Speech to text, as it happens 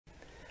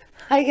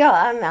Hi y'all,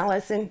 I'm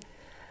Allison.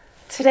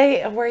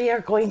 Today we are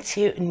going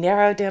to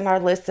narrow down our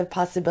list of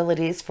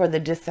possibilities for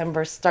the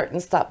December start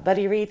and stop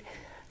buddy read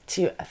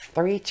to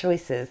 3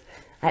 choices.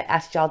 I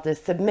asked y'all to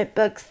submit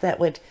books that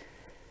would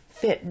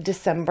fit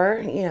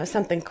December, you know,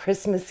 something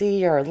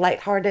Christmassy or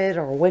lighthearted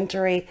or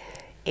wintry,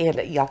 and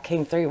y'all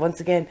came through once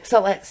again. So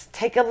let's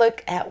take a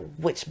look at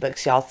which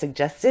books y'all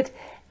suggested,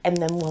 and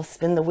then we'll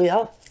spin the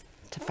wheel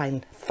to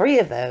find 3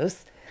 of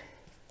those,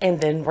 and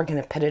then we're going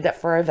to put it up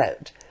for a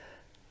vote.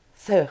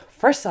 So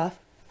first off,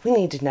 we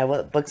need to know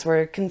what books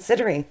we're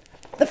considering.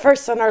 The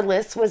first on our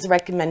list was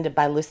recommended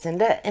by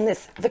Lucinda, and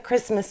it's The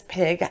Christmas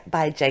Pig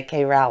by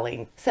J.K.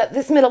 Rowling. So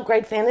this middle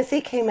grade fantasy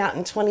came out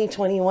in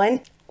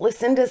 2021.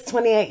 Lucinda's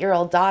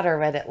 28-year-old daughter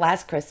read it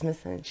last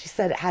Christmas, and she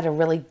said it had a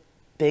really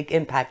big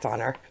impact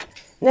on her.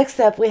 Next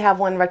up, we have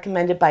one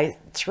recommended by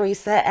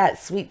Teresa at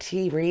Sweet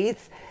Tea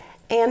Reads,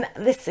 and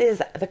this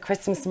is The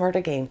Christmas Murder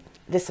Game.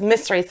 This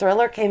mystery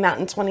thriller came out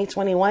in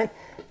 2021.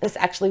 It's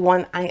actually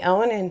one I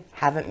own and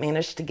haven't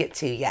managed to get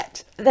to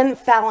yet. Then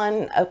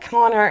Fallon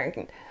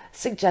O'Connor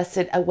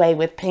suggested Away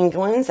with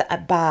Penguins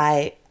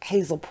by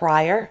Hazel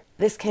Pryor.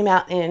 This came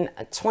out in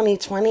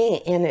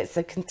 2020 and it's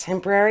a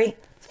contemporary.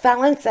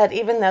 Fallon said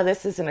even though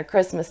this isn't a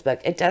Christmas book,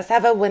 it does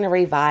have a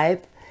wintry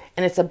vibe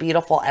and it's a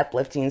beautiful,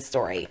 uplifting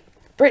story.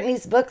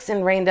 Brittany's Books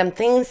and Random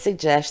Things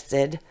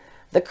suggested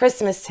The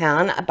Christmas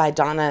Town by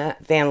Donna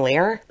Van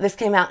Leer. This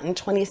came out in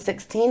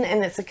 2016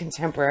 and it's a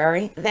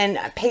contemporary. Then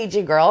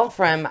Pagey Girl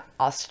from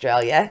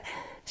Australia.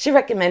 She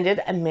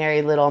recommended A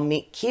Merry Little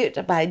Meet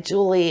Cute by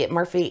Julie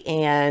Murphy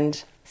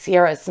and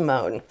Sierra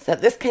Simone. So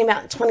this came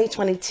out in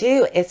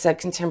 2022. It's a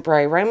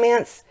contemporary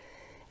romance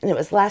and it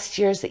was last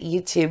year's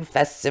YouTube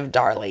festive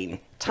darling.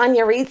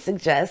 Tanya Reid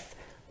suggests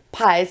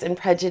Pies and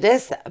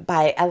Prejudice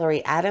by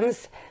Ellery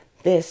Adams.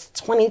 This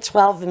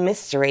 2012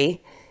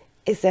 mystery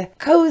is a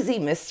cozy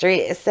mystery.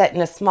 It's set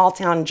in a small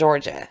town,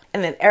 Georgia.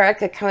 And then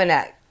Erica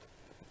Koenig,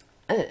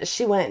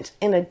 she went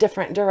in a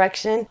different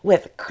direction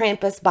with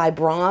Krampus by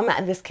Brahm.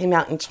 This came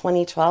out in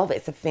 2012.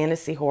 It's a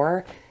fantasy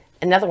horror.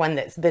 Another one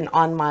that's been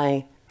on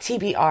my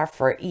TBR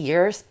for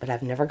years, but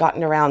I've never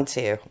gotten around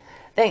to.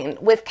 Then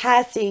with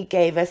Cassie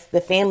gave us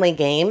The Family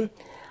Game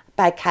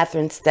by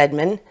Catherine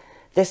Stedman.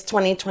 This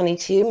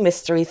 2022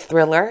 mystery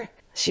thriller.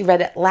 She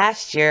read it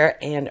last year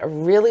and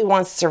really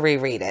wants to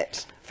reread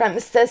it. From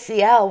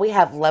Sociel, we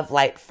have Love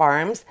Light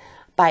Farms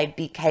by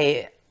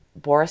B.K.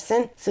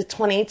 Borison. It's a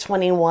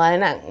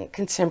 2021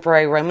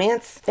 contemporary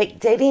romance, fake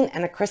dating,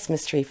 and a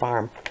Christmas tree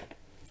farm.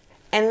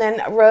 And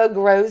then Rogue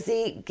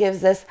Rosie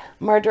gives us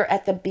Murder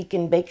at the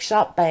Beacon Bake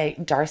Shop by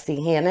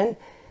Darcy Hannon.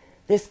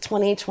 This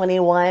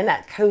 2021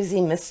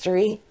 cozy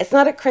mystery. It's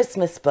not a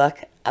Christmas book,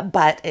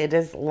 but it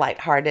is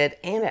lighthearted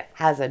and it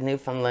has a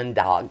Newfoundland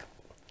dog.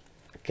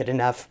 Good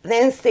enough.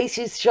 Then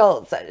Stacey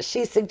Schultz,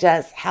 she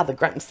suggests How the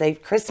Grump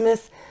Saved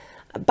Christmas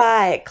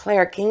by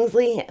Claire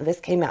Kingsley. This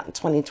came out in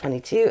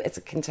 2022. It's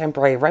a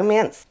contemporary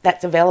romance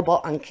that's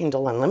available on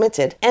Kindle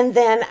Unlimited. And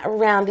then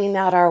rounding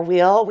out our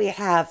wheel, we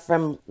have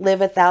from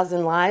Live a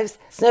Thousand Lives,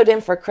 Snowed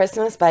In for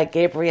Christmas by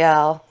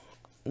Gabrielle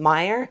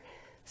Meyer.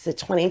 It's a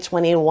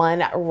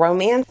 2021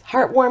 romance,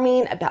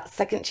 heartwarming about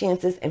second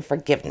chances and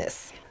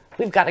forgiveness.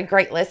 We've got a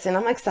great list and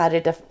I'm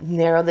excited to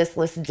narrow this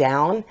list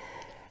down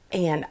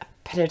and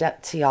put it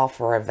up to y'all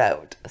for a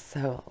vote.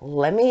 So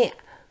let me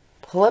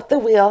pull up the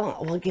wheel.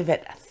 We'll give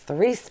it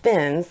 3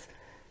 spins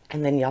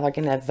and then y'all are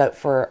going to vote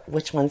for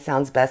which one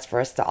sounds best for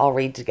us to all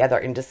read together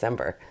in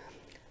December.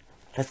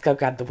 Let's go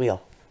grab the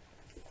wheel.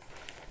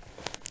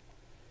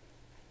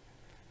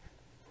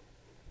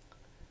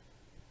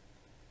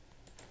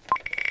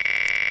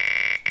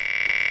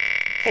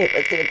 Okay,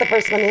 let's see what the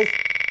first one is.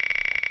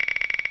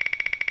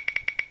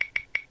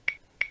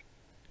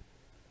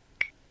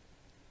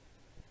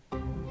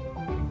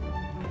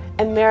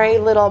 A Merry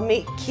Little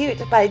Meet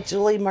Cute by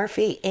Julie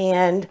Murphy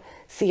and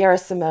Sierra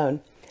Simone.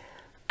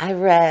 I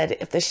read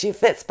If the Shoe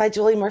Fits by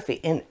Julie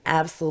Murphy and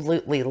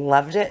absolutely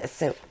loved it.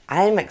 So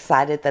I'm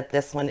excited that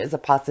this one is a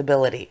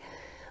possibility.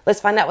 Let's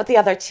find out what the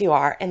other 2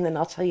 are and then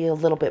I'll tell you a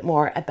little bit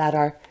more about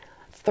our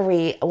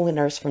 3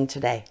 winners from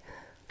today.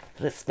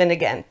 Let's spin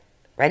again.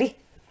 Ready?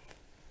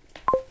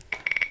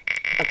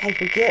 Okay,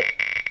 we get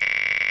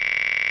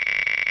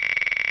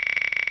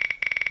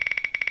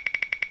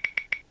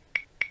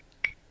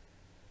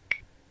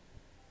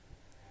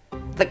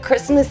The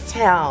Christmas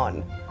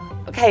Town.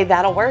 Okay,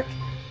 that'll work.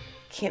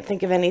 Can't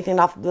think of anything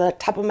off the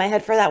top of my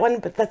head for that one,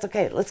 but that's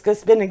okay. Let's go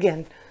spin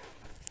again.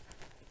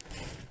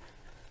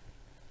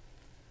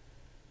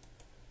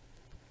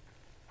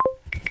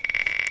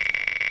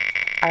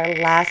 Our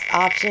last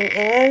option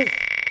is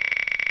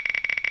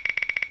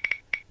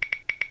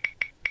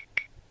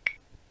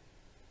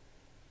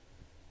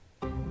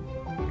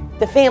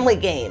The Family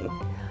Game.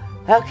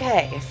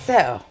 Okay,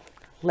 so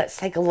let's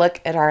take a look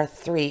at our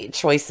 3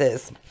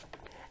 choices.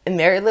 A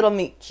Merry Little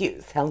Meet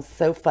Cute sounds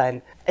so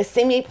fun. A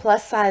steamy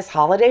plus-size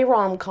holiday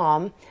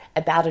rom-com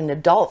about an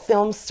adult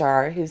film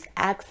star who's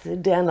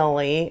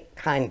accidentally,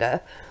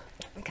 kinda,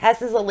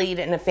 Cass is a lead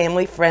in a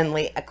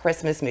family-friendly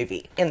Christmas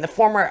movie and the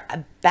former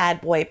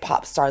bad boy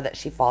pop star that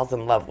she falls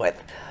in love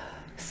with.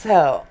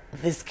 So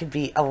this could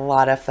be a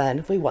lot of fun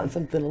if we want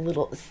something a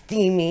little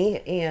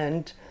steamy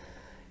and,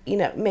 you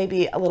know,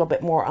 maybe a little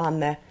bit more on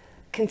the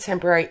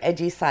contemporary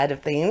edgy side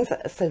of things.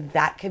 So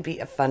that could be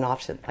a fun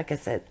option. Like I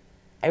said,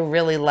 I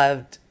really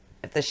loved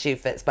If the Shoe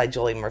Fits by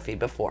Julie Murphy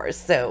before.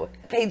 So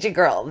Paige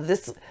girl,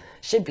 this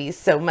should be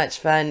so much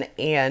fun,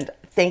 and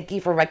thank you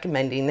for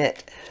recommending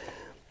it.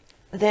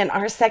 Then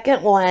our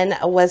second one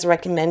was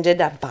recommended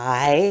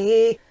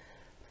by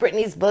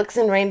Brittany's Books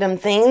and Random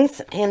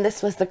Things, and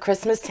this was The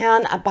Christmas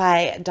Town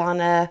by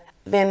Donna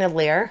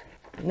Vanderleer.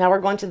 Now we're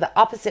going to the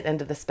opposite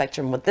end of the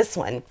spectrum with this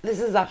one.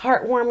 This is a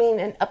heartwarming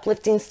and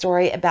uplifting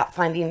story about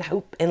finding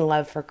hope and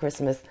love for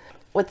Christmas,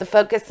 with the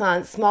focus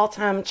on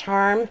small-town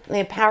charm,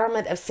 the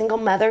empowerment of single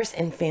mothers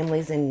and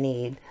families in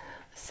need.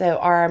 So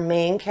our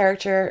main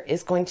character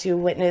is going to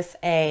witness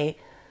a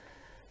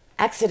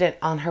accident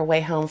on her way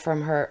home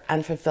from her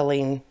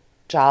unfulfilling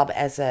job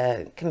as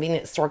a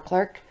convenience store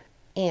clerk.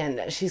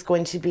 And she's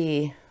going to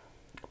be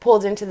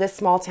pulled into this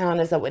small town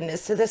as a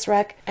witness to this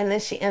wreck. And then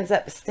she ends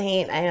up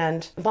staying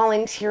and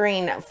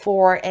volunteering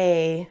for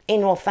an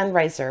annual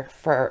fundraiser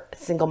for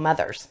single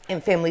mothers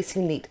and families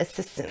who need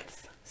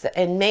assistance. So,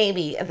 and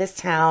maybe this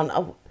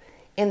town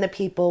and the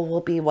people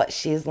will be what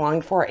she's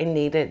longed for and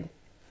needed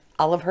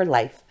all of her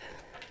life.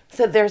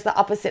 So there's the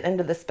opposite end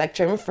of the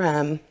spectrum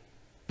from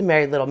the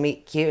Merry Little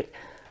Meet Cute.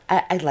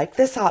 I like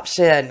this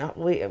option.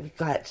 We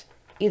got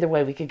either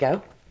way we could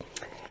go.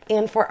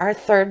 And for our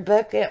third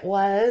book, it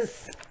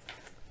was,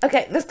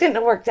 okay, this couldn't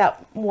have worked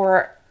out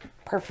more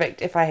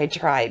perfect if I had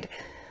tried.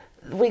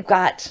 We've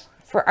got,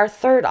 for our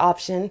third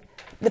option,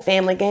 The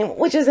Family Game,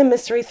 which is a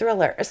mystery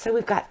thriller. So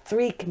we've got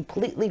 3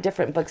 completely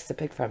different books to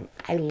pick from.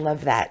 I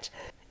love that.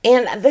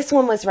 And this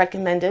one was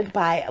recommended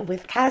by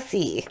With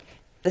Cassie.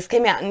 This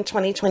came out in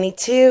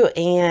 2022,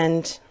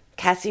 and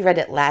Cassie read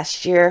it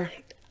last year,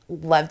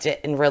 loved it,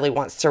 and really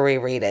wants to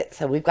reread it.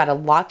 So we've got a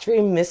locked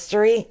room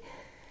mystery,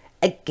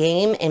 a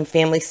game, and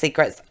family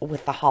secrets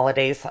with the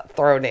holidays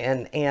thrown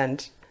in.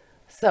 And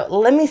so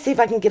let me see if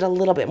I can get a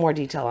little bit more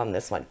detail on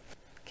this one.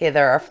 Okay,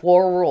 there are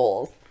 4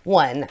 rules.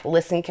 1,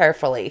 listen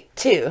carefully.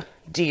 2,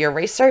 do your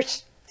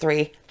research.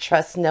 3,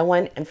 trust no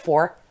one. And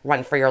 4,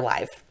 run for your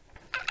life.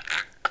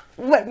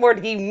 What more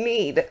do you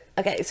need?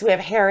 Okay, so we have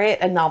Harriet,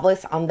 a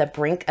novelist on the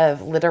brink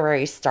of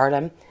literary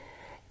stardom,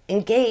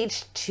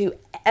 engaged to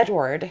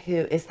Edward, who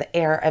is the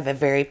heir of a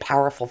very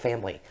powerful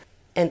family.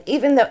 And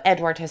even though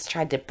Edward has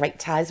tried to break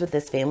ties with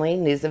his family,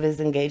 news of his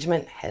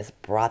engagement has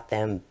brought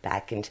them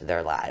back into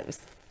their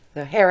lives.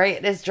 So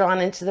Harriet is drawn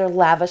into their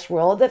lavish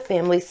world. The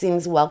family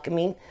seems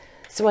welcoming.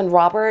 So when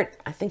Robert,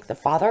 I think the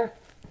father,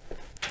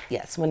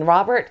 yes, when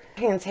Robert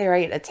hands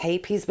Harriet a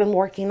tape he's been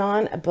working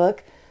on, a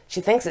book, she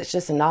thinks it's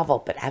just a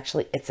novel, but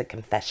actually it's a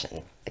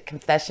confession. A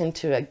confession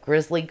to a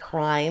grisly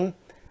crime,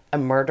 a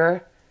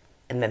murder,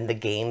 and then the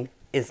game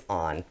is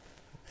on.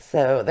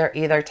 So they're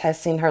either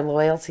testing her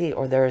loyalty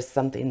or there is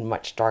something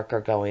much darker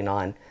going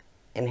on.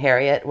 And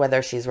Harriet,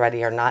 whether she's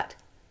ready or not,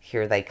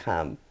 here they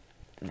come.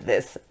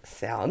 This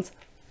sounds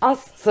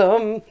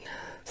awesome.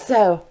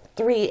 So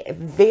 3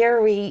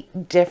 very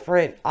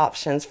different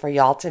options for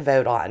y'all to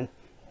vote on.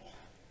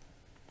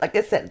 Like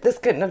I said, this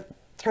couldn't have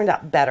turned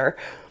out better.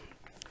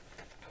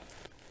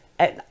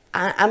 And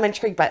I'm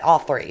intrigued by all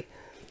 3.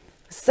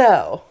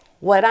 So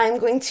what I'm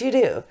going to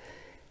do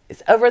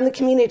is over in the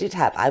community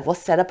tab, I will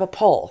set up a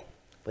poll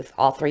with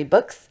all 3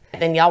 books.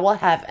 Then y'all will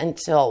have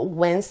until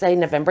Wednesday,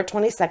 November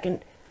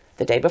 22nd,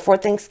 the day before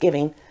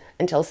Thanksgiving,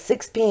 until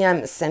 6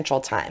 p.m.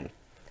 Central Time,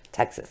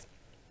 Texas.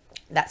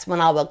 That's when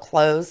I will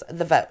close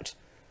the vote.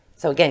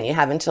 So again, you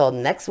have until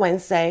next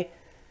Wednesday,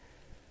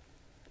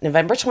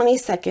 November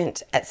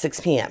 22nd at 6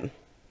 p.m.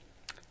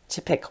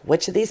 to pick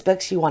which of these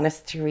books you want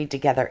us to read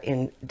together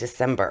in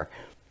December.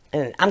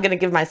 And I'm going to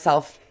give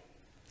myself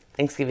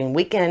Thanksgiving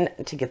weekend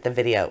to get the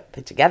video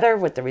put together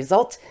with the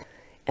results.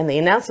 And the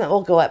announcement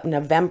will go up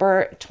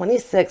November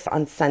 26th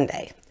on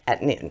Sunday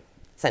at noon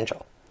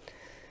Central.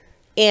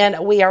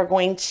 And we are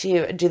going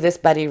to do this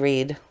buddy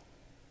read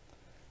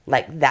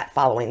like that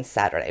following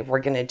Saturday. We're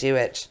going to do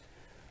it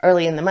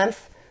early in the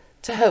month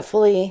to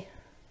hopefully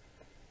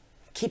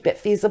keep it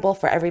feasible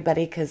for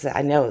everybody, because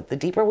I know the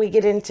deeper we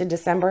get into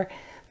December,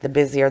 the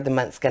busier the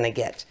month's going to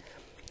get.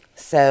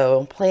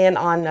 So plan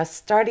on us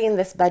starting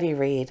this buddy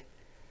read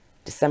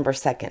December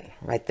 2nd,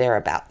 right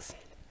thereabouts.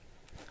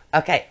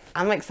 Okay,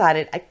 I'm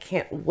excited. I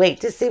can't wait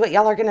to see what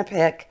y'all are going to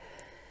pick,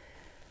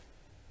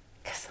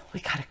 because we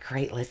got a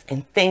great list.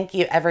 And thank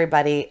you,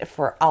 everybody,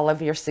 for all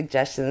of your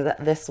suggestions.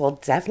 This will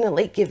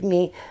definitely give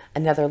me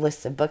another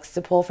list of books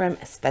to pull from,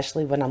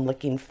 especially when I'm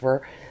looking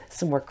for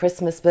some more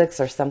Christmas books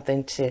or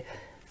something to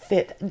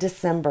fit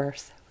December.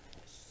 So,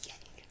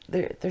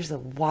 there's a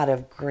lot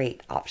of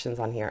great options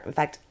on here. In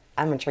fact,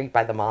 I'm intrigued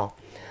by them all.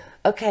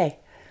 Okay,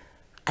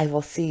 I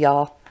will see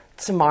y'all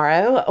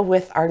tomorrow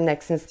with our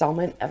next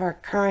installment of our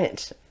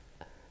current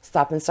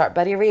Stop and Start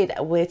Buddy Read,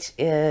 which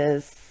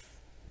is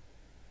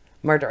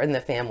Murder in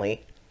the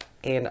Family.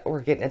 and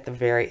we're getting at the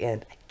very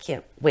end. I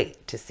can't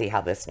wait to see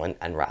how this one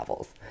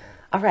unravels.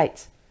 All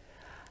right.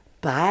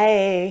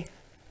 Bye.